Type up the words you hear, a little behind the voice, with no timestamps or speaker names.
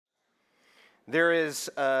There is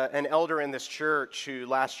an elder in this church who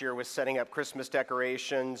last year was setting up Christmas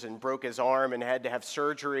decorations and broke his arm and had to have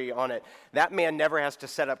surgery on it. That man never has to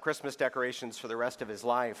set up Christmas decorations for the rest of his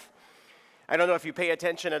life. I don't know if you pay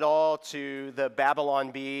attention at all to the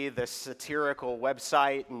Babylon Bee, the satirical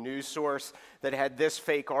website and news source that had this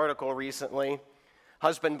fake article recently.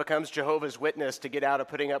 Husband becomes Jehovah's Witness to get out of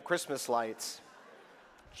putting up Christmas lights.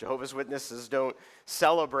 Jehovah's Witnesses don't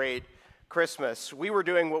celebrate Christmas. We were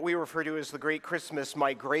doing what we refer to as the Great Christmas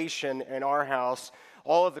Migration in our house.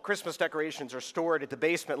 All of the Christmas decorations are stored at the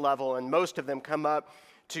basement level, and most of them come up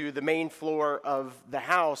to the main floor of the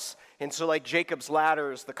house. And so like Jacob's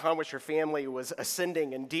ladders, the Conwisher family was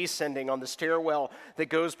ascending and descending on the stairwell that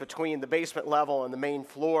goes between the basement level and the main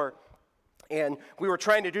floor. And we were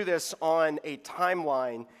trying to do this on a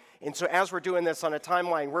timeline. And so as we're doing this on a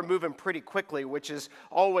timeline, we're moving pretty quickly, which is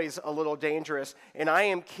always a little dangerous. And I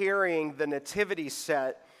am carrying the nativity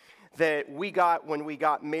set that we got when we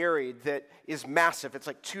got married that is massive. It's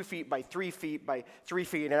like 2 feet by 3 feet by 3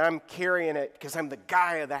 feet. And I'm carrying it because I'm the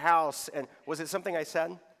guy of the house. And was it something I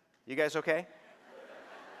said? You guys okay?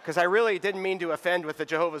 Because I really didn't mean to offend with the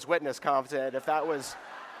Jehovah's Witness confident. If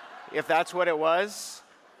that's what it was.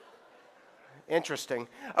 Interesting.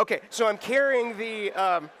 Okay, so I'm carrying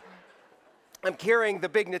the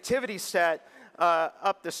big nativity set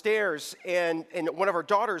up the stairs, and one of our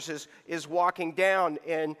daughters is walking down,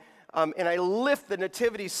 and I lift the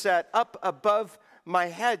nativity set up above my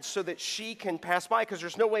head so that she can pass by, because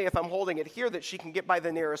there's no way if I'm holding it here that she can get by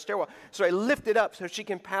the nearest stairwell. So I lift it up so she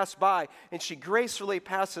can pass by, and she gracefully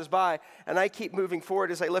passes by, and I keep moving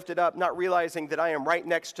forward as I lift it up, not realizing that I am right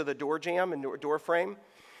next to the door jamb and door frame.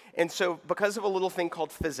 And so because of a little thing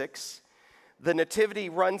called physics, the nativity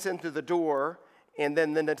runs into the door, and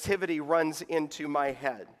then the nativity runs into my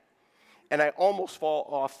head. And I almost fall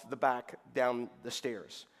off the back down the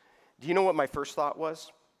stairs. Do you know what my first thought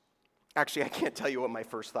was? Actually, I can't tell you what my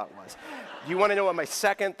first thought was. Do you want to know what my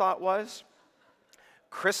second thought was?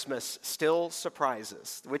 Christmas still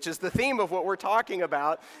surprises, which is the theme of what we're talking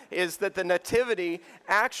about, is that the nativity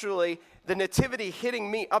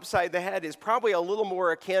hitting me upside the head is probably a little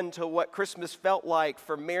more akin to what Christmas felt like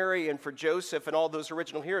for Mary and for Joseph and all those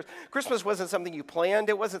original heroes. Christmas wasn't something you planned.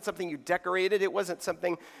 It wasn't something you decorated. It wasn't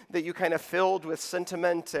something that you kind of filled with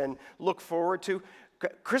sentiment and look forward to.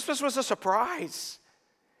 Christmas was a surprise.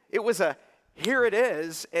 It was here it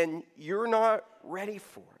is, and you're not ready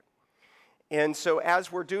for it. And so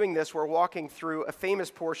as we're doing this, we're walking through a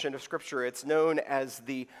famous portion of Scripture. It's known as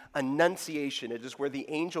the Annunciation. It is where the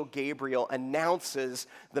angel Gabriel announces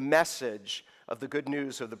the message of the good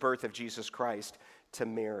news of the birth of Jesus Christ to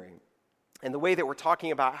Mary. And the way that we're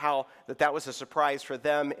talking about how that was a surprise for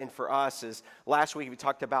them and for us is last week we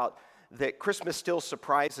talked about that Christmas still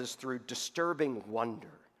surprises through disturbing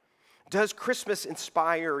wonder. Does Christmas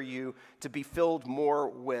inspire you to be filled more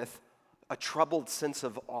with a troubled sense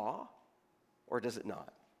of awe? Or does it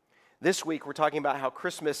not? This week, we're talking about how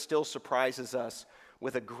Christmas still surprises us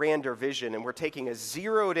with a grander vision, and we're taking a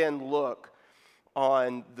zeroed-in look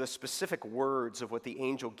on the specific words of what the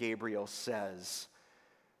angel Gabriel says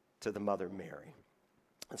to the mother Mary.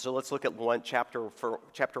 And so let's look at chapter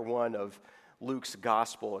 1 of Luke's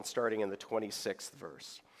gospel, and starting in the 26th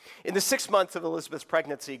verse. In the 6th month of Elizabeth's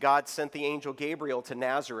pregnancy, God sent the angel Gabriel to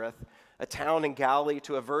Nazareth, a town in Galilee,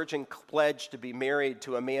 to a virgin pledged to be married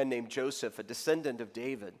to a man named Joseph, a descendant of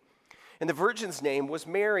David. And the virgin's name was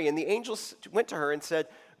Mary, and the angel went to her and said,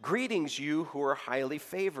 "Greetings, you who are highly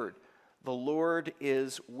favored. The Lord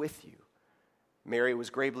is with you." Mary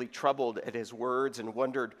was greatly troubled at his words and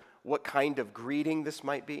wondered what kind of greeting this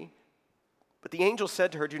might be. But the angel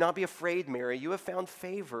said to her, "Do not be afraid, Mary. You have found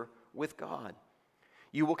favor with God.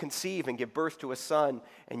 You will conceive and give birth to a son,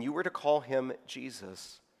 and you are to call him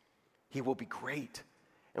Jesus. He will be great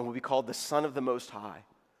and will be called the Son of the Most High.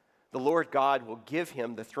 The Lord God will give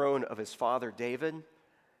him the throne of his father David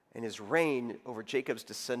and his reign over Jacob's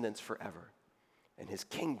descendants forever. And his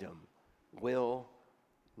kingdom will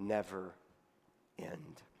never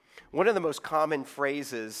end." One of the most common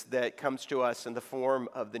phrases that comes to us in the form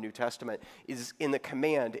of the New Testament is in the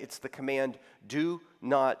command. It's the command, "Do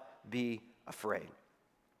not be afraid."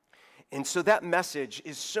 And so that message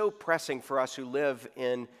is so pressing for us who live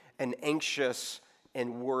in an anxious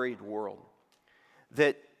and worried world,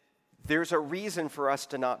 that there's a reason for us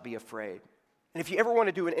to not be afraid. And if you ever want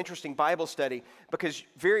to do an interesting Bible study, because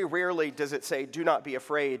very rarely does it say, "Do not be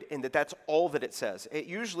afraid," and that's all that it says. It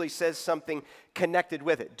usually says something connected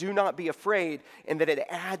with it. Do not be afraid, and that it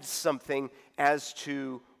adds something as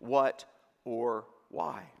to what or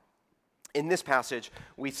why. In this passage,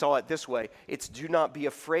 we saw it this way. It's do not be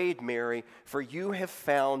afraid, Mary, for you have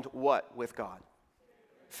found what with God?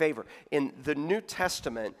 Favor. In the New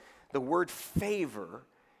Testament, the word favor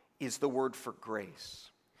is the word for grace.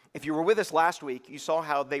 If you were with us last week, you saw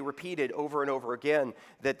how they repeated over and over again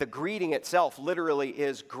that the greeting itself literally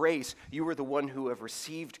is grace. You are the one who have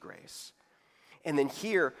received grace. And then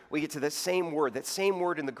here we get to that same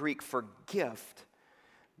word in the Greek for gift.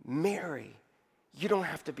 Mary, you don't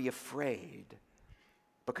have to be afraid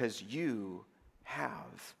because you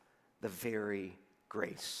have the very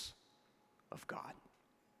grace of God.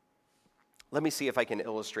 Let me see if I can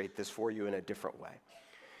illustrate this for you in a different way.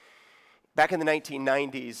 Back in the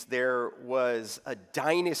 1990s, there was a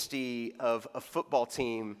dynasty of a football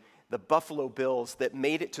team, the Buffalo Bills, that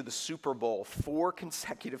made it to the Super Bowl 4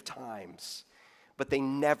 consecutive times, but they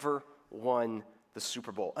never won the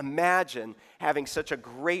Super Bowl. Imagine having such a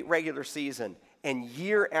great regular season and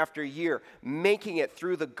year after year making it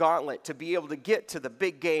through the gauntlet to be able to get to the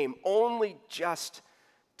big game only just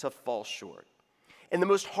to fall short. And the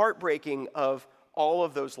most heartbreaking of all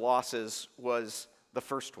of those losses was the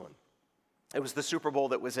first one. It was the Super Bowl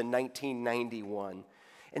that was in 1991.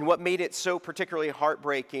 And what made it so particularly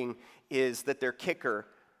heartbreaking is that their kicker,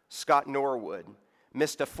 Scott Norwood,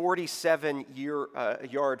 missed a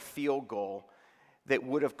 47-yard field goal that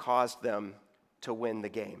would have caused them to win the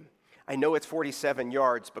game. I know it's 47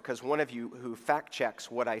 yards because one of you who fact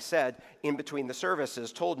checks what I said in between the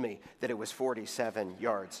services told me that it was 47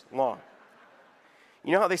 yards long.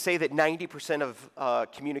 You know how they say that 90%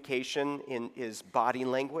 of communication is body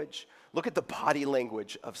language? Look at the body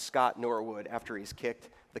language of Scott Norwood after he's kicked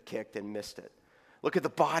and missed it. Look at the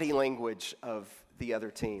body language of the other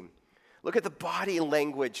team. Look at the body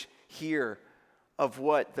language here of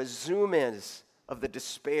what the zoom is of the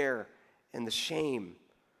despair and the shame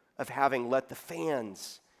of having let the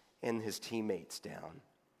fans and his teammates down.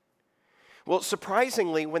 Well,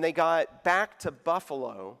 surprisingly, when they got back to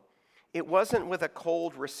Buffalo, it wasn't with a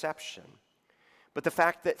cold reception, but the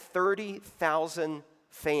fact that 30,000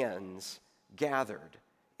 fans gathered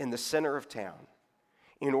in the center of town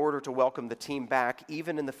in order to welcome the team back,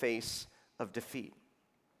 even in the face of defeat.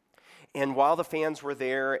 And while the fans were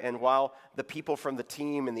there, and while the people from the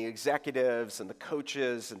team and the executives and the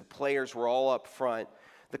coaches and the players were all up front,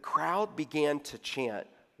 the crowd began to chant,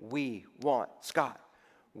 "We want Scott.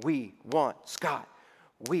 We want Scott.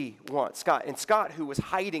 We want Scott." And Scott, who was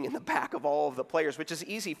hiding in the back of all of the players, which is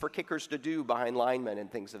easy for kickers to do behind linemen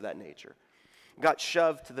and things of that nature, got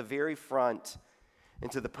shoved to the very front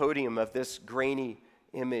into the podium of this grainy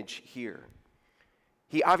image here.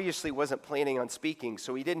 He obviously wasn't planning on speaking,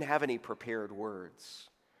 so he didn't have any prepared words.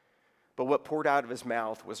 But what poured out of his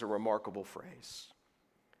mouth was a remarkable phrase.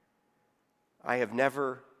 "I have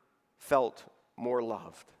never felt more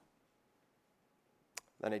loved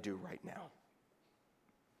than I do right now."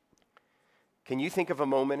 Can you think of a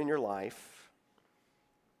moment in your life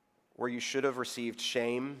where you should have received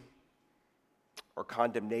shame or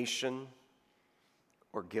condemnation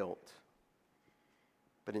or guilt,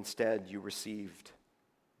 but instead you received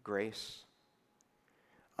grace?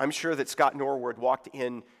 I'm sure that Scott Norwood walked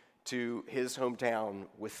into his hometown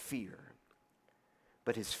with fear,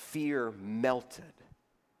 but his fear melted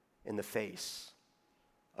in the face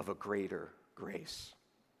of a greater grace.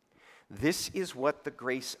 This is what the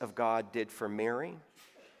grace of God did for Mary,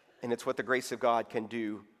 and it's what the grace of God can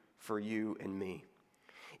do for you and me.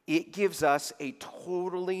 It gives us a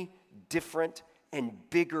totally different and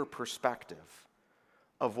bigger perspective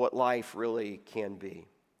of what life really can be.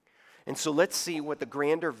 And so let's see what the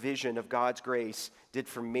grander vision of God's grace did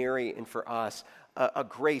for Mary and for us, a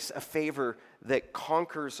grace, a favor that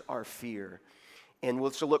conquers our fear. And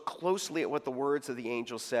we'll look closely at what the words of the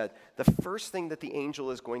angel said. The first thing that the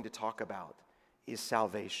angel is going to talk about is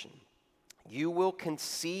salvation. "You will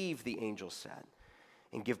conceive," the angel said,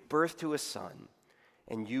 "and give birth to a son,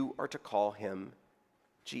 and you are to call him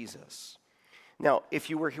Jesus." Now,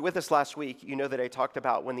 if you were with us last week, you know that I talked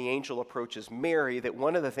about when the angel approaches Mary, that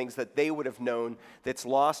one of the things that they would have known that's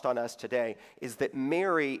lost on us today is that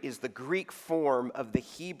Mary is the Greek form of the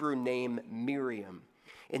Hebrew name Miriam.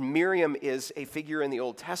 And Miriam is a figure in the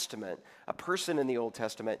Old Testament, a person in the Old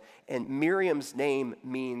Testament, and Miriam's name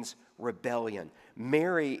means rebellion.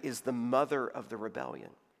 Mary is the mother of the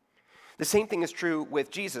rebellion. The same thing is true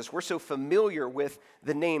with Jesus. We're so familiar with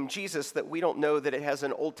the name Jesus that we don't know that it has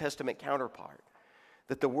an Old Testament counterpart.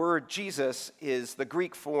 That the word Jesus is the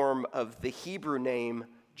Greek form of the Hebrew name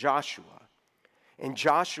Joshua. And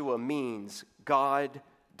Joshua means God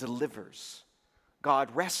delivers,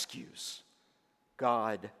 God rescues,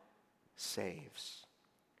 God saves.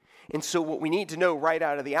 And so what we need to know right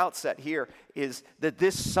out of the outset here is that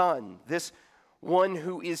this son, this one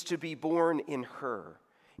who is to be born in her,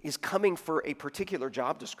 is coming for a particular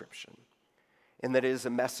job description, and that is a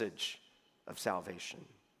message of salvation.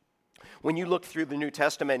 When you look through the New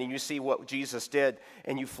Testament and you see what Jesus did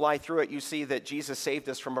and you fly through it, you see that Jesus saved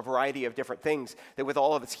us from a variety of different things, that with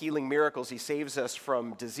all of its healing miracles, he saves us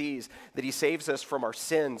from disease, that he saves us from our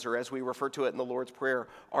sins, or as we refer to it in the Lord's Prayer,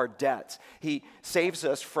 our debts. He saves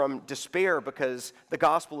us from despair because the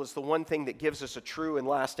gospel is the one thing that gives us a true and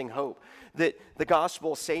lasting hope, that the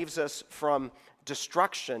gospel saves us from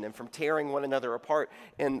destruction and from tearing one another apart,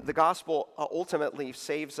 and the gospel ultimately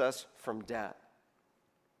saves us from death.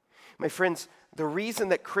 My friends, the reason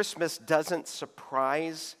that Christmas doesn't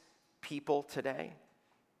surprise people today,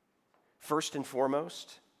 first and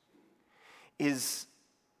foremost, is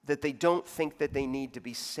that they don't think that they need to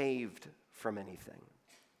be saved from anything.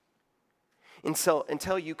 And so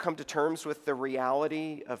until you come to terms with the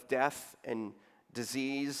reality of death and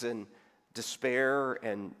disease and despair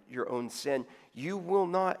and your own sin, you will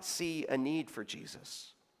not see a need for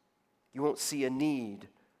Jesus. You won't see a need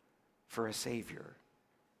for a Savior.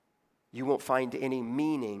 You won't find any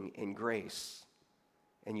meaning in grace,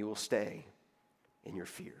 and you will stay in your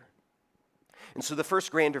fear. And so the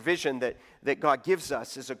first grander vision that God gives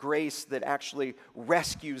us is a grace that actually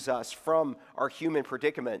rescues us from our human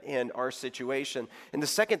predicament and our situation. And the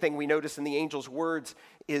second thing we notice in the angel's words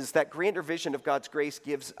is that grander vision of God's grace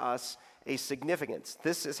gives us a significance.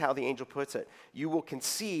 This is how the angel puts it. You will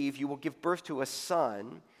conceive, you will give birth to a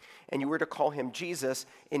son, and you are to call him Jesus,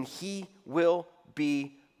 and he will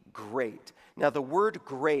be great. Now, the word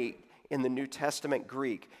great in the New Testament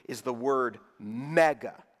Greek is the word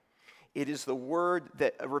mega. It is the word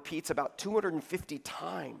that repeats about 250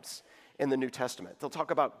 times in the New Testament. They'll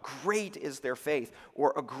talk about great is their faith,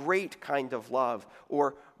 or a great kind of love,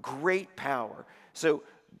 or great power. So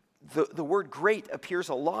the word great appears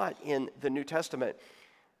a lot in the New Testament.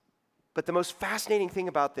 But the most fascinating thing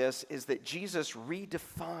about this is that Jesus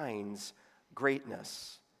redefines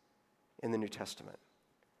greatness in the New Testament.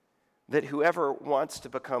 That whoever wants to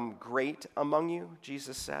become great among you,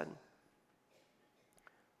 Jesus said,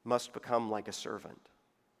 must become like a servant.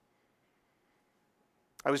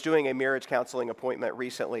 I was doing a marriage counseling appointment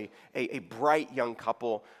recently, a bright young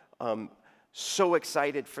couple, so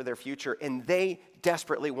excited for their future, and they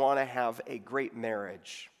desperately want to have a great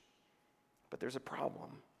marriage. But there's a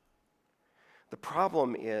problem. The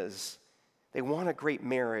problem is they want a great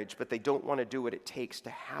marriage, but they don't want to do what it takes to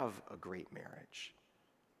have a great marriage.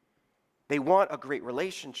 They want a great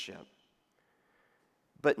relationship,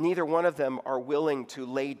 but neither one of them are willing to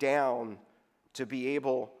lay down, to be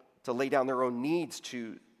able to lay down their own needs,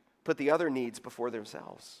 to put the other needs before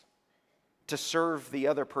themselves, to serve the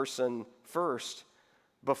other person first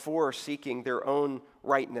before seeking their own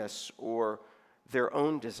rightness or their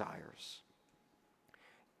own desires.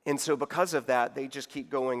 And so because of that, they just keep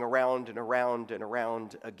going around and around and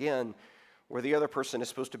around again, where the other person is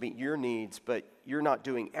supposed to meet your needs, but you're not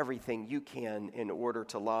doing everything you can in order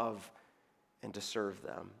to love and to serve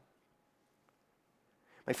them.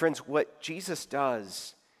 My friends, what Jesus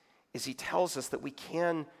does is he tells us that we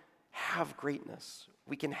can have greatness.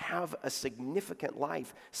 We can have a significant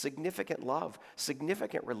life, significant love,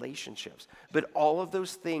 significant relationships. But all of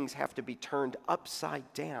those things have to be turned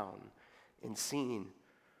upside down and seen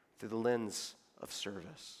through the lens of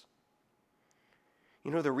service. You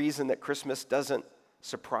know, the reason that Christmas doesn't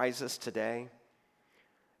surprise us today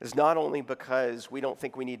is not only because we don't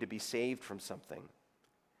think we need to be saved from something,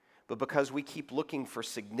 but because we keep looking for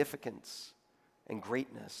significance and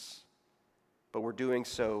greatness, but we're doing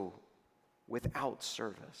so without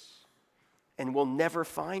service. And we'll never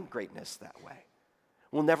find greatness that way.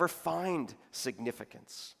 We'll never find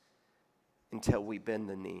significance until we bend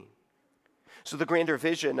the knee. So the grander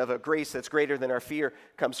vision of a grace that's greater than our fear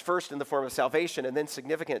comes first in the form of salvation, and then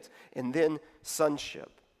significance, and then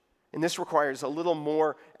sonship. And this requires a little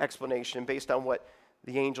more explanation based on what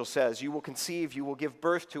the angel says. You will conceive, you will give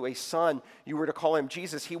birth to a son. You were to call him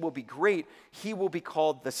Jesus. He will be great. He will be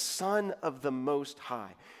called the Son of the Most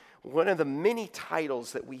High. One of the many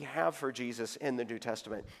titles that we have for Jesus in the New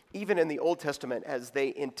Testament, even in the Old Testament, as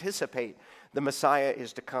they anticipate the Messiah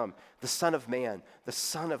is to come, the Son of Man, the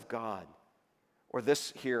Son of God. Or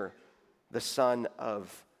this here, the Son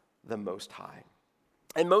of the Most High.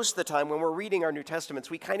 And most of the time when we're reading our New Testaments,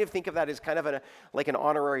 we kind of think of that as kind of like an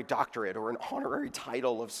honorary doctorate or an honorary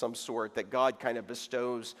title of some sort that God kind of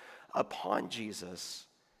bestows upon Jesus.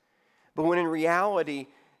 But when in reality,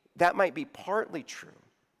 that might be partly true.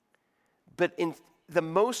 But in the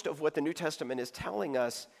most of what the New Testament is telling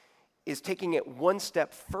us is taking it one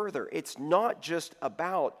step further. It's not just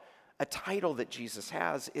about a title that Jesus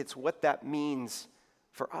has, it's what that means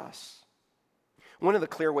for us. One of the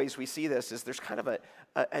clear ways we see this is there's kind of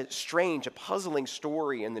a strange, a puzzling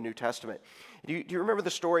story in the New Testament. Do you remember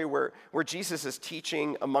the story where Jesus is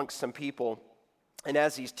teaching amongst some people, and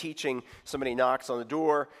as he's teaching, somebody knocks on the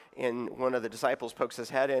door, and one of the disciples pokes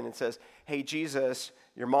his head in and says, "Hey, Jesus,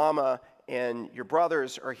 your mama and your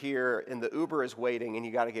brothers are here, and the Uber is waiting, and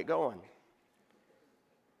you got to get going."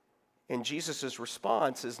 And Jesus'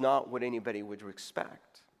 response is not what anybody would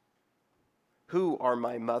expect. "Who are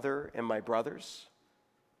my mother and my brothers?"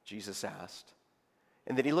 Jesus asked.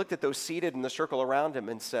 And then he looked at those seated in the circle around him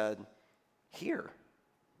and said, Here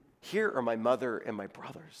are my mother and my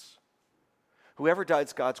brothers. Whoever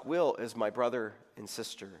does God's will is my brother and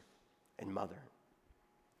sister and mother."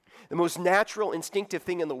 The most natural, instinctive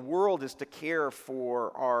thing in the world is to care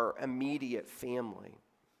for our immediate family.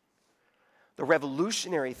 The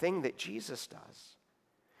revolutionary thing that Jesus does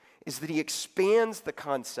is that he expands the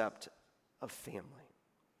concept of family.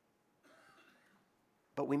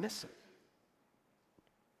 But we miss it.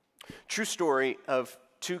 True story of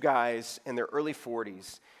two guys in their early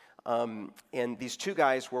 40s. And these two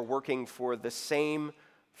guys were working for the same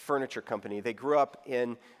furniture company. They grew up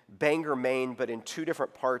in Bangor, Maine, but in two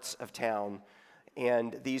different parts of town.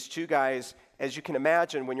 And these two guys, as you can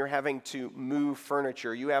imagine, when you're having to move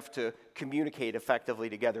furniture, you have to communicate effectively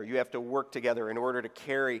together. You have to work together in order to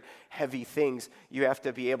carry heavy things. You have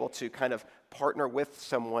to be able to kind of partner with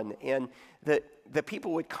someone. And the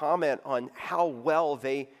people would comment on how well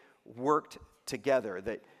they worked together,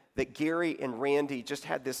 that Gary and Randy just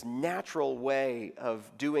had this natural way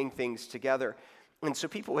of doing things together. And so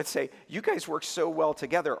people would say, "You guys work so well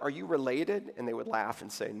together. Are you related?" And they would laugh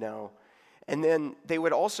and say, "No." And then they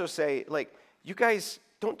would also say, like, "You guys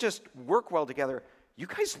don't just work well together, you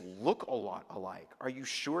guys look a lot alike. Are you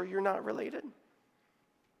sure you're not related?"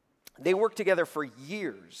 They worked together for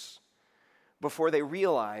years before they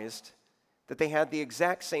realized that they had the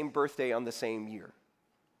exact same birthday on the same year,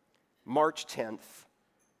 March 10th,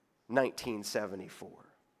 1974.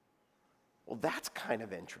 Well, that's kind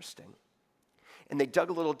of interesting. And they dug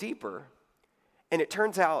a little deeper, and it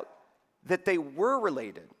turns out that they were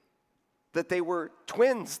related, that they were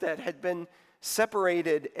twins that had been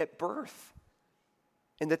separated at birth,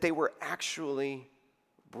 and that they were actually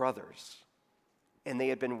brothers. And they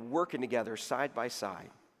had been working together side by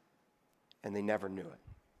side, and they never knew it.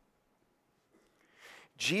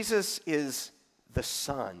 Jesus is the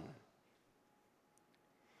Son.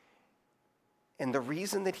 And the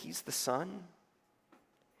reason that he's the Son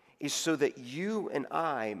is so that you and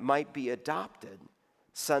I might be adopted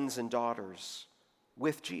sons and daughters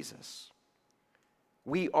with Jesus.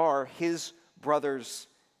 We are his brothers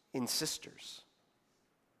and sisters.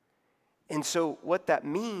 And so what that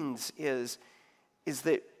means is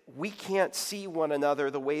that we can't see one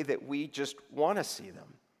another the way that we just want to see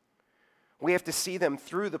them. We have to see them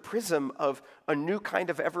through the prism of a new kind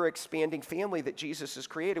of ever-expanding family that Jesus has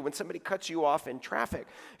created. When somebody cuts you off in traffic,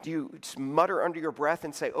 do you just mutter under your breath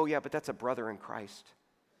and say, "Oh yeah, but that's a brother in Christ"?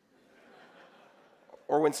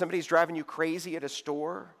 Or when somebody's driving you crazy at a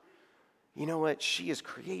store, you know what? She is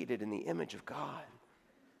created in the image of God.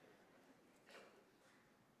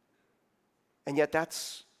 And yet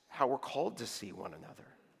that's how we're called to see one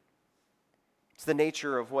another. It's the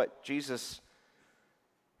nature of what Jesus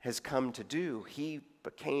has come to do. He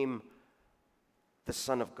became the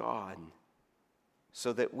Son of God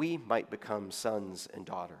so that we might become sons and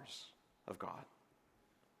daughters of God.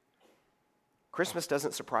 Christmas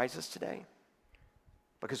doesn't surprise us today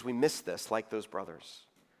because we miss this like those brothers.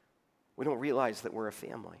 We don't realize that we're a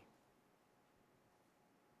family.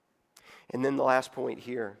 And then the last point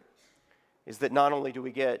here is that not only do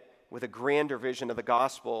we get, with a grander vision of the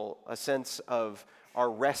gospel, a sense of our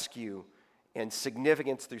rescue and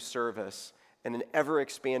significance through service and an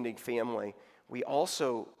ever-expanding family, we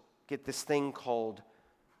also get this thing called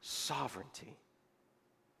sovereignty.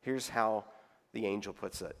 Here's how the angel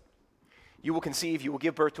puts it. "You will conceive, you will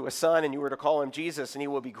give birth to a son, and you are to call him Jesus, and he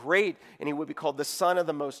will be great, and he will be called the Son of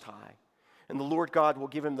the Most High. And the Lord God will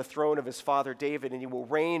give him the throne of his father David, and he will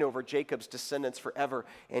reign over Jacob's descendants forever,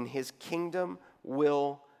 and his kingdom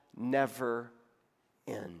will never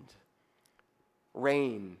end."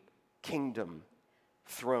 Reign, kingdom,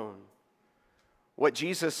 throne. What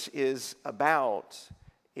Jesus is about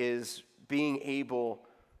is being able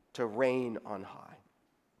to reign on high.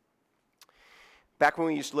 Back when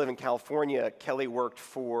we used to live in California, Kelly worked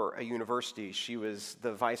for a university. She was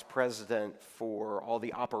the vice president for all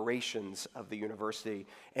the operations of the university.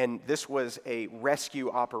 And this was a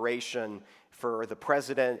rescue operation for the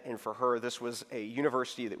president and for her. This was a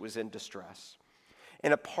university that was in distress.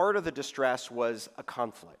 And a part of the distress was a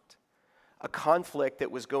conflict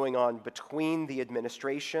that was going on between the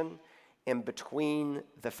administration and between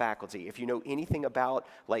the faculty. If you know anything about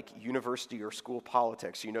like university or school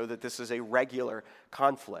politics, you know that this is a regular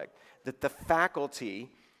conflict, that the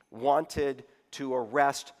faculty wanted to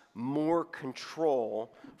wrest more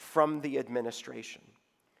control from the administration.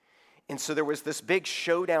 And so there was this big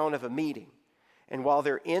showdown of a meeting. And while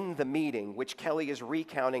they're in the meeting, which Kelly is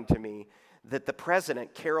recounting to me, that the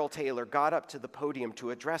president, Carol Taylor, got up to the podium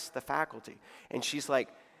to address the faculty. And she's like,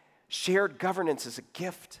 shared governance is a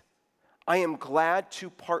gift. I am glad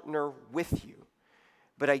to partner with you,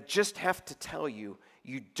 but I just have to tell you,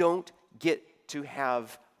 you don't get to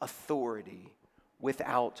have authority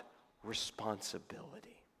without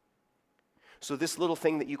responsibility. So this little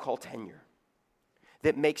thing that you call tenure,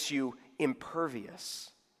 that makes you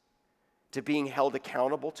impervious to being held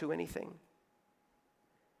accountable to anything,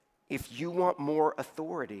 if you want more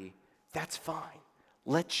authority, that's fine.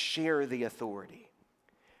 Let's share the authority.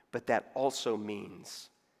 But that also means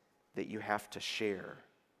that you have to share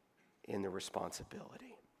in the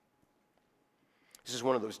responsibility. This is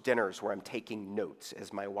one of those dinners where I'm taking notes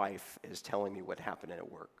as my wife is telling me what happened at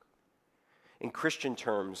work. In Christian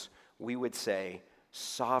terms, we would say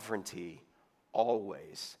sovereignty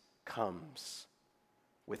always comes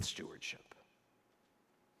with stewardship.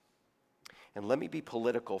 And let me be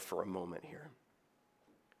political for a moment here.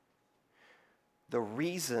 The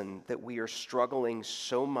reason that we are struggling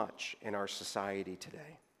so much in our society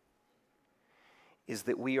today is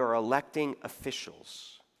that we are electing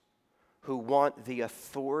officials who want the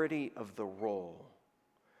authority of the role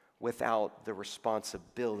without the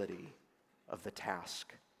responsibility of the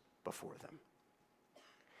task before them.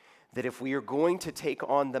 That if we are going to take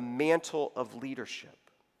on the mantle of leadership,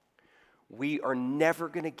 we are never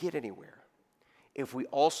going to get anywhere if we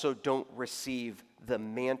also don't receive the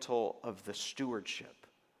mantle of the stewardship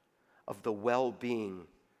of the well-being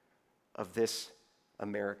of this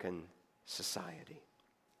American society.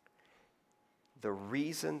 The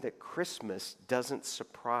reason that Christmas doesn't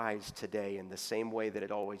surprise today in the same way that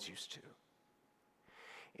it always used to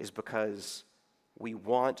is because we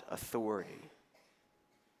want authority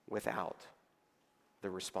without the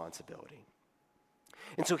responsibility.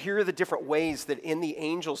 And so here are the different ways that in the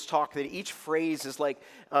angels' talk, that each phrase is like,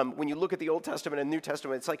 when you look at the Old Testament and New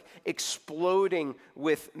Testament, it's like exploding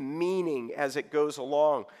with meaning as it goes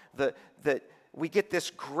along. That we get this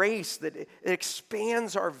grace that it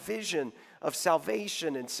expands our vision of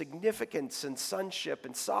salvation and significance and sonship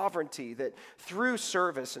and sovereignty, that through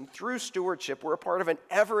service and through stewardship, we're a part of an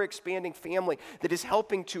ever-expanding family that is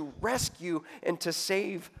helping to rescue and to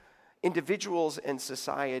save individuals and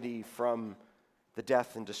society from the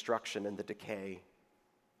death and destruction and the decay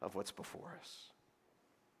of what's before us.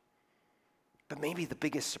 But maybe the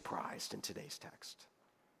biggest surprise in today's text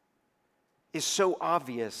is so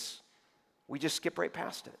obvious, we just skip right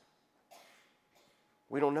past it.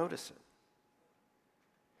 We don't notice it.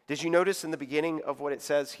 Did you notice in the beginning of what it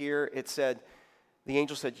says here, it said, the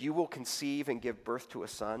angel said, you will conceive and give birth to a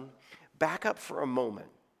son? Back up for a moment.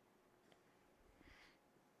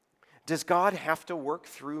 Does God have to work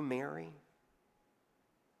through Mary?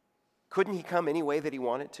 Couldn't he come any way that he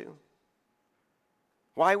wanted to?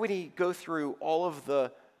 Why would he go through all of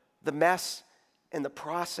the mess and the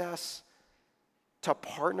process to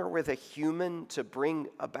partner with a human to bring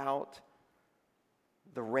about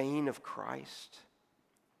the reign of Christ?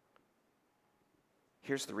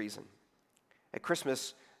 Here's the reason. At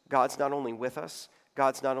Christmas, God's not only with us,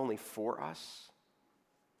 God's not only for us.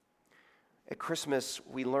 At Christmas,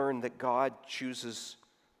 we learn that God chooses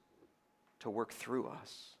to work through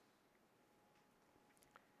us.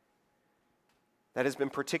 That has been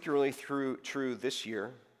particularly true this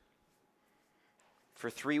year for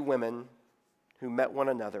 3 women who met one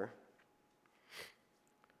another,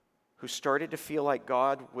 who started to feel like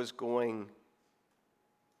God was going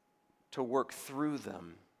to work through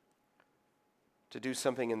them to do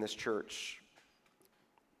something in this church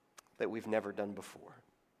that we've never done before.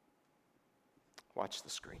 Watch the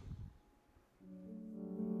screen.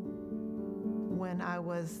 When I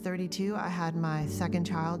was 32, I had my second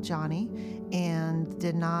child, Johnny, and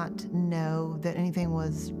did not know that anything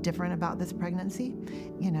was different about this pregnancy.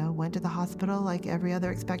 Went to the hospital like every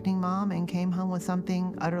other expecting mom and came home with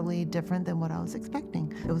something utterly different than what I was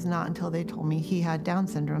expecting. It was not until they told me he had Down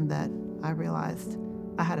syndrome that I realized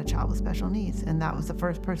I had a child with special needs, and that was the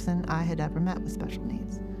first person I had ever met with special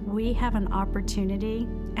needs. We have an opportunity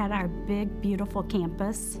at our big, beautiful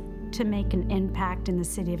campus to make an impact in the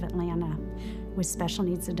city of Atlanta with special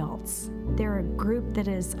needs adults. They're a group that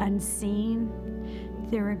is unseen.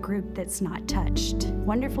 They're a group that's not touched.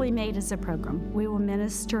 Wonderfully Made is a program. We will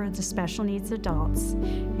minister to special needs adults,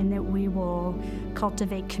 and that we will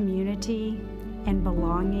cultivate community and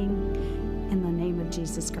belonging in the name of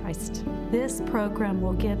Jesus Christ. This program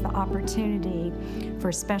will give the opportunity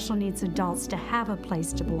for special needs adults to have a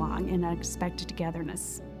place to belong in unexpected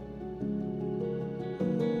togetherness.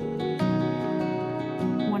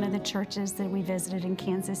 One of the churches that we visited in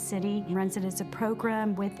Kansas City runs it as a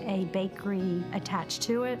program with a bakery attached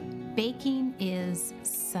to it. Baking is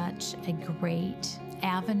such a great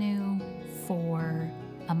avenue for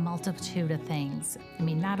a multitude of things. I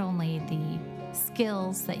mean, not only the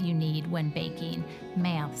skills that you need when baking,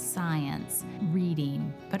 math, science,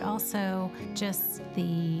 reading, but also just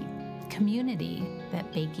the community that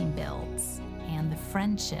baking builds and the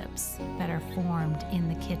friendships that are formed in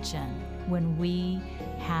the kitchen. When we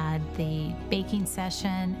had the baking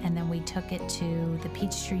session and then we took it to the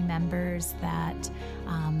Peachtree members that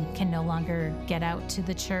can no longer get out to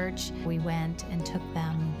the church, we went and took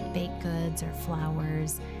them baked goods or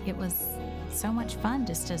flowers. It was so much fun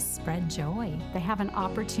just to spread joy. They have an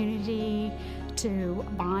opportunity to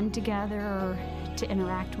bond together, to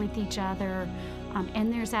interact with each other,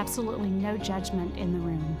 and there's absolutely no judgment in the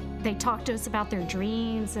room. They talk to us about their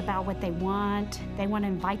dreams, about what they want. They want to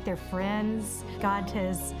invite their friends. God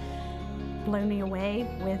has blown me away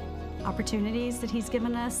with opportunities that He's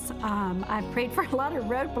given us. I've prayed for a lot of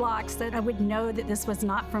roadblocks that I would know that this was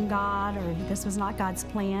not from God or this was not God's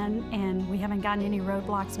plan, and we haven't gotten any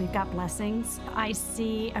roadblocks. We've got blessings. I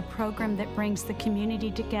see a program that brings the community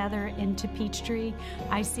together into Peachtree.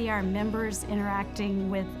 I see our members interacting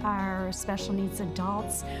with our special needs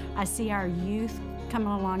adults. I see our youth coming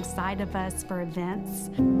alongside of us for events.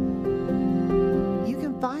 You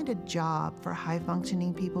can find a job for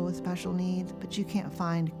high-functioning people with special needs, but you can't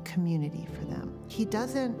find community for them. He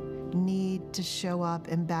doesn't need to show up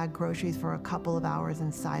and bag groceries for a couple of hours in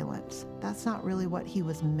silence. That's not really what he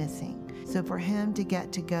was missing. So for him to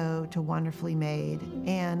get to go to Wonderfully Made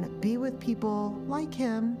and be with people like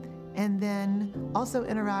him and then also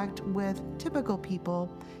interact with typical people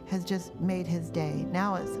has just made his day.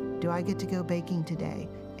 Now it's, do I get to go baking today?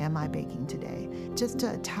 Am I baking today? Just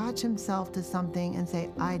to attach himself to something and say,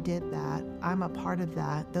 I did that, I'm a part of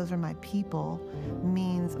that, those are my people,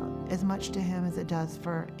 means as much to him as it does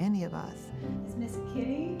for any of us. Is Miss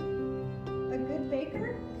Kitty a good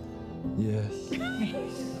baker? Yes.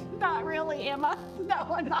 Not really, Emma. No,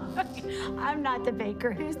 I'm not. I'm not the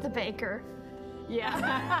baker. Who's the baker?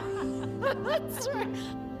 Yeah. That's right.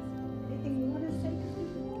 Anything you want to say to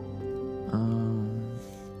people?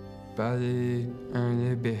 Buddy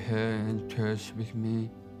only be here in church with me,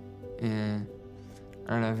 and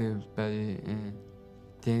I love you, buddy, and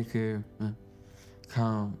thank you.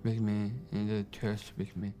 Come with me in the church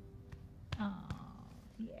with me. Oh,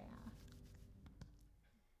 yeah.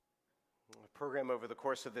 A program over the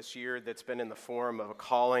course of this year that's been in the form of a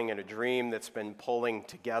calling and a dream that's been pulling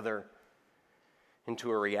together into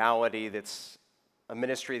a reality that's a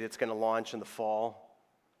ministry that's going to launch in the fall,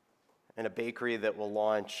 and a bakery that will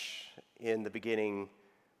launch in the beginning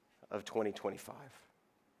of 2025.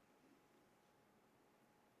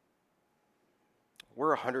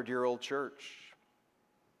 We're a 100-year-old church.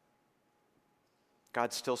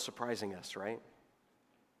 God's still surprising us, right?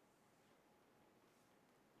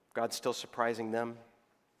 God's still surprising them.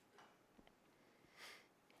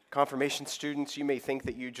 Confirmation students, you may think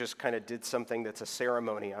that you just kind of did something that's a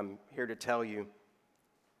ceremony. I'm here to tell you,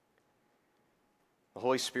 the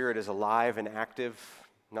Holy Spirit is alive and active,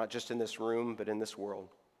 not just in this room, but in this world.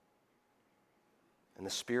 And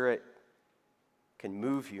the Spirit can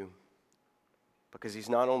move you because He's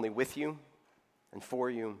not only with you and for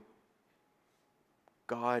you,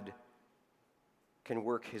 God can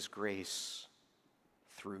work His grace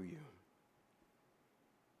through you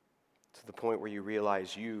to the point where you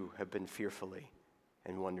realize you have been fearfully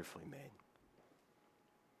and wonderfully made.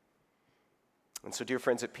 And so, dear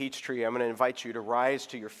friends at Peachtree, I'm going to invite you to rise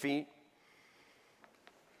to your feet,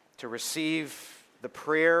 to receive the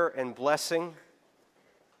prayer and blessing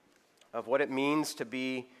of what it means to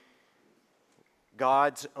be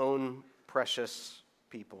God's own precious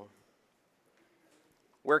people.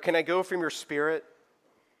 Where can I go from your Spirit?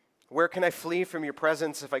 Where can I flee from your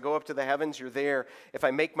presence? If I go up to the heavens, you're there. If I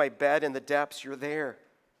make my bed in the depths, you're there.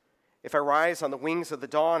 If I rise on the wings of the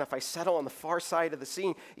dawn, if I settle on the far side of the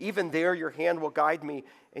sea, even there your hand will guide me,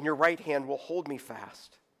 and your right hand will hold me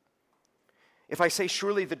fast. If I say,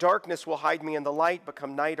 surely the darkness will hide me, and the light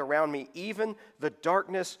become night around me, even the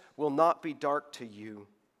darkness will not be dark to you,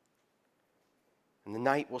 and the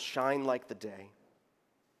night will shine like the day.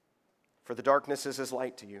 For the darkness is as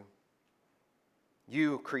light to you.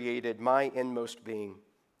 You created my inmost being.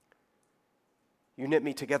 You knit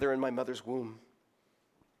me together in my mother's womb.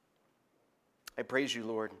 I praise you,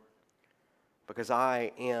 Lord, because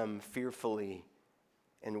I am fearfully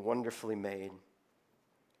and wonderfully made.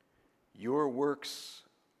 Your works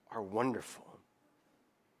are wonderful.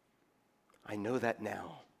 I know that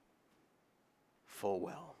now full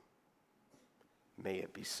well. May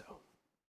it be so.